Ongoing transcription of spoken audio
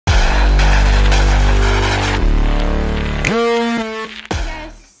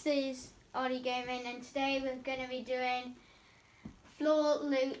Ollie Gaming, and today we're going to be doing floor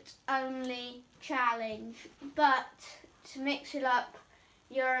loot only challenge. But to mix it up,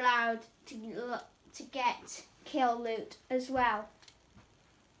 you're allowed to get kill loot as well.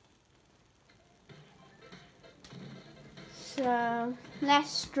 So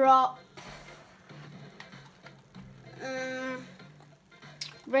let's drop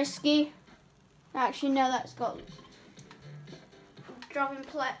risky. Actually, no, that's got dropping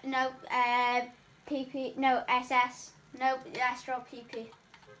PP. No, SS. No, let's drop PP.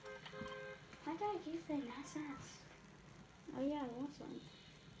 Why did I keep saying SS? Oh yeah, it was one.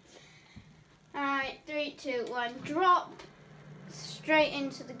 Alright, 3, 2, 1. Drop straight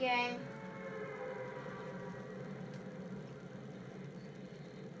into the game.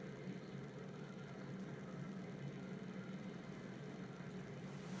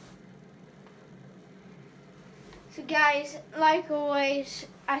 So guys, like always,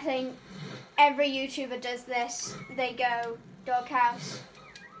 I think every YouTuber does this. They go doghouse.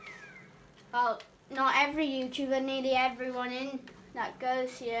 Well, not every YouTuber, nearly everyone in that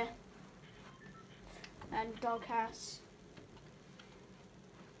goes here. And doghouse.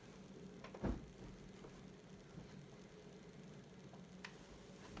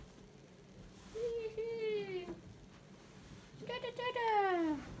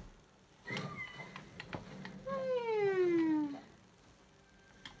 Da-da-da-da.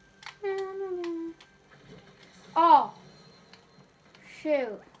 Oh,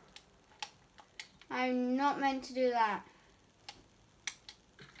 shoot. I'm not meant to do that.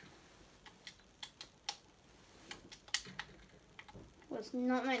 Was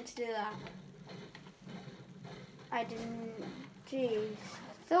not meant to do that. I didn't. Jeez.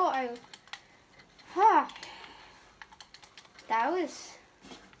 I thought I. Huh. That was.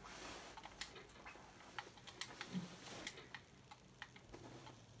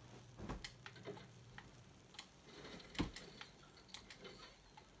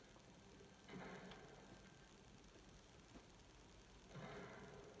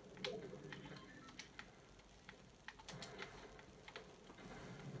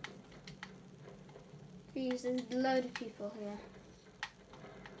 There's a load of people here.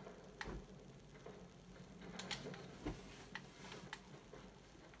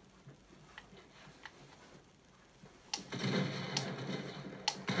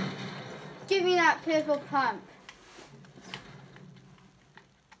 Give me that purple pump.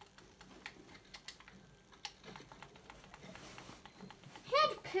 He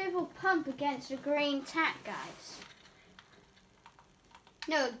had a purple pump against a green tack, guys.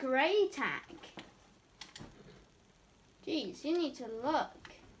 No, a grey tack. Jeez, you need to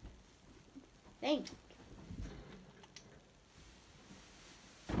look. Think.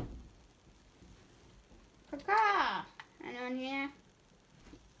 Caca! Anyone here?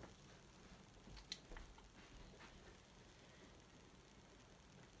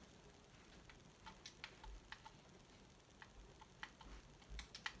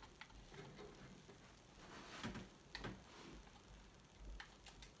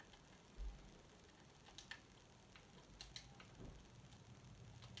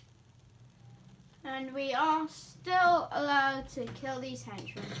 And we are still allowed to kill these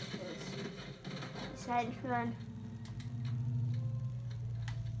henchmen. These henchmen.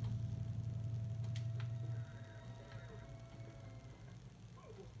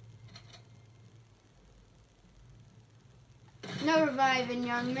 No reviving,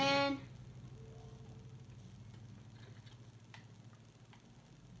 young man.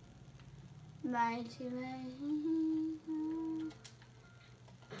 Mighty man.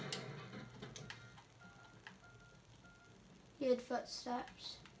 He had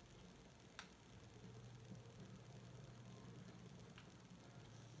footsteps.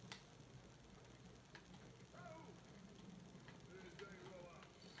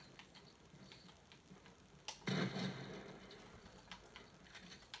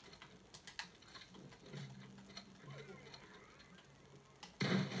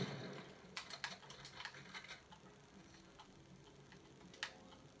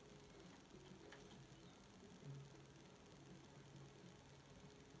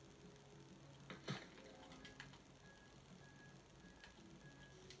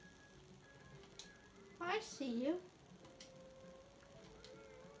 I see you.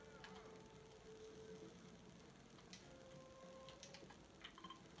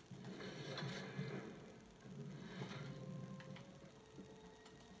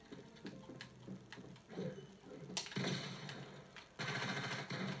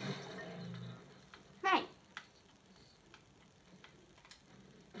 Hey.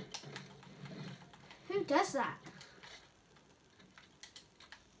 Who does that?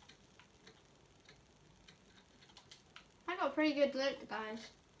 got a pretty good look, guys.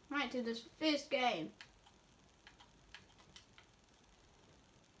 Right to this first game.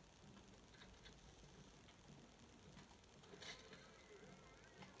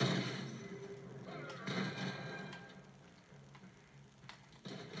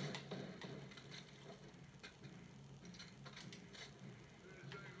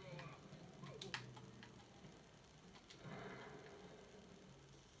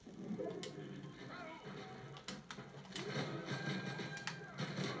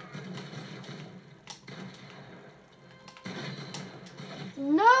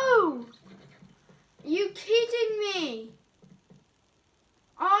 No! Are you kidding me?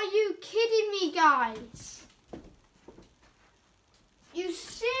 Are you kidding me, guys? You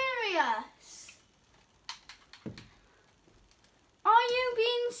serious? Are you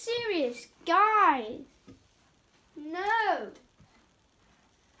being serious, guys? No.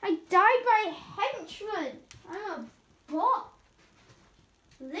 I died by a henchman. I'm a bot.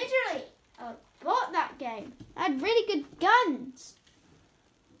 Literally a bot that game. I had really good guns.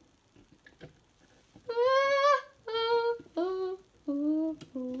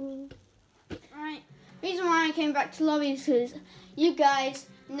 Right. Reason why I came back to lobby is because you guys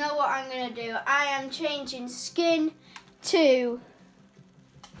know what I'm gonna do. I am changing skin to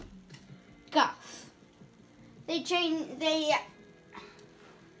Guff. I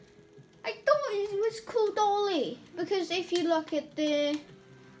thought it was called Ollie because if you look at the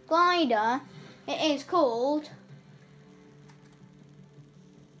glider, it is called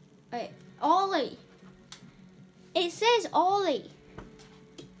Ollie. It says Ollie.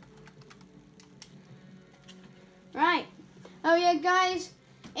 Right. Oh yeah, guys.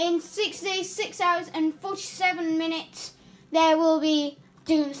 In 6 days, 6 hours and 47 minutes, there will be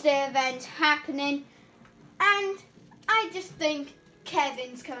Doomsday event happening. And I just think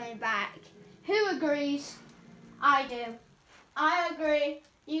Kevin's coming back. Who agrees? I do. I agree.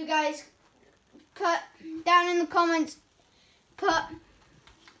 You guys put down in the comments, put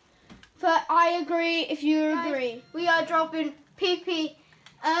I agree if you agree. We are dropping PP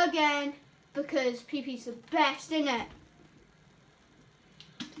again because PP's the best, isn't it?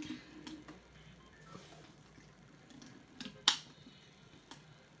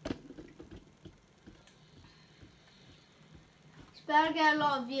 It's better to get a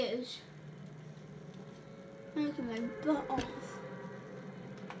lot of views. Look at my butt off.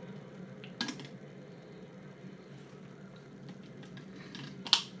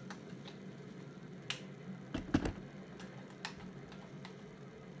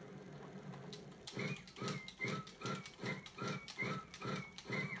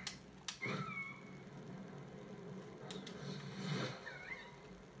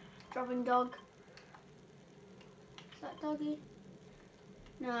 Dropping dog. Is that doggy?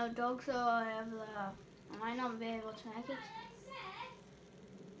 No, dogs are over there. I might not be able to make it.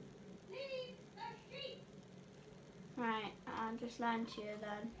 Right, I'll just land here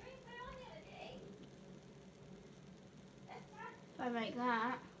then. If I make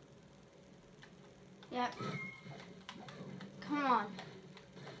that. Yep. Come on.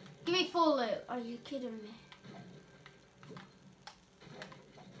 Give me full loot. Are you kidding me?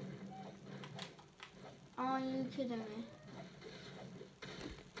 Are you kidding me?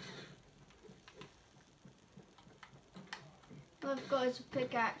 All I've got is a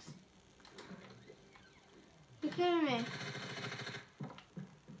pickaxe. You kidding me?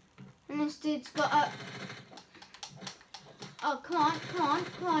 And this dude's got a... Oh, come on, come on,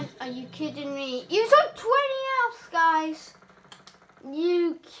 come on. Are you kidding me? You saw 20 health, guys.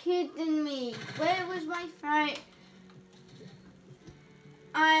 You kidding me? Where was my fight?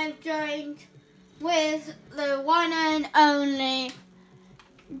 I have joined with the one and only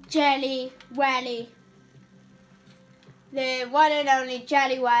Jelly Welly. The one and only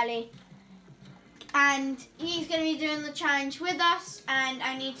Jelly Welly. And he's going to be doing the challenge with us, and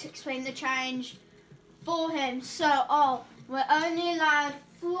I need to explain the challenge for him. So, we're only allowed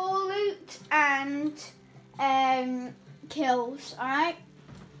floor loot and kills, alright?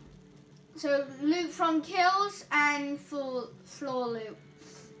 So, loot from kills and floor loot.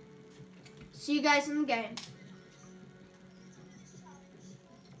 See you guys in the game.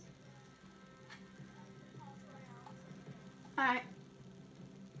 Alright.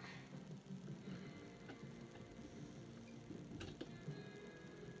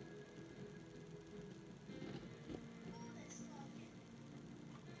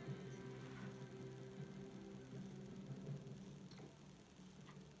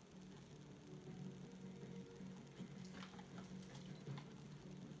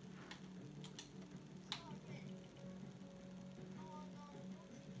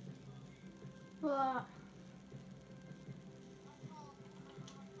 What?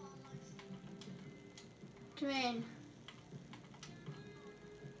 to me.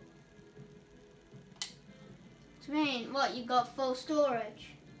 To me, what, you got full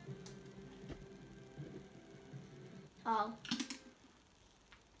storage? Oh.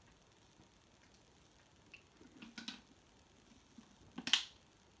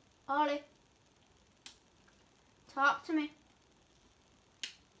 Ollie, talk to me.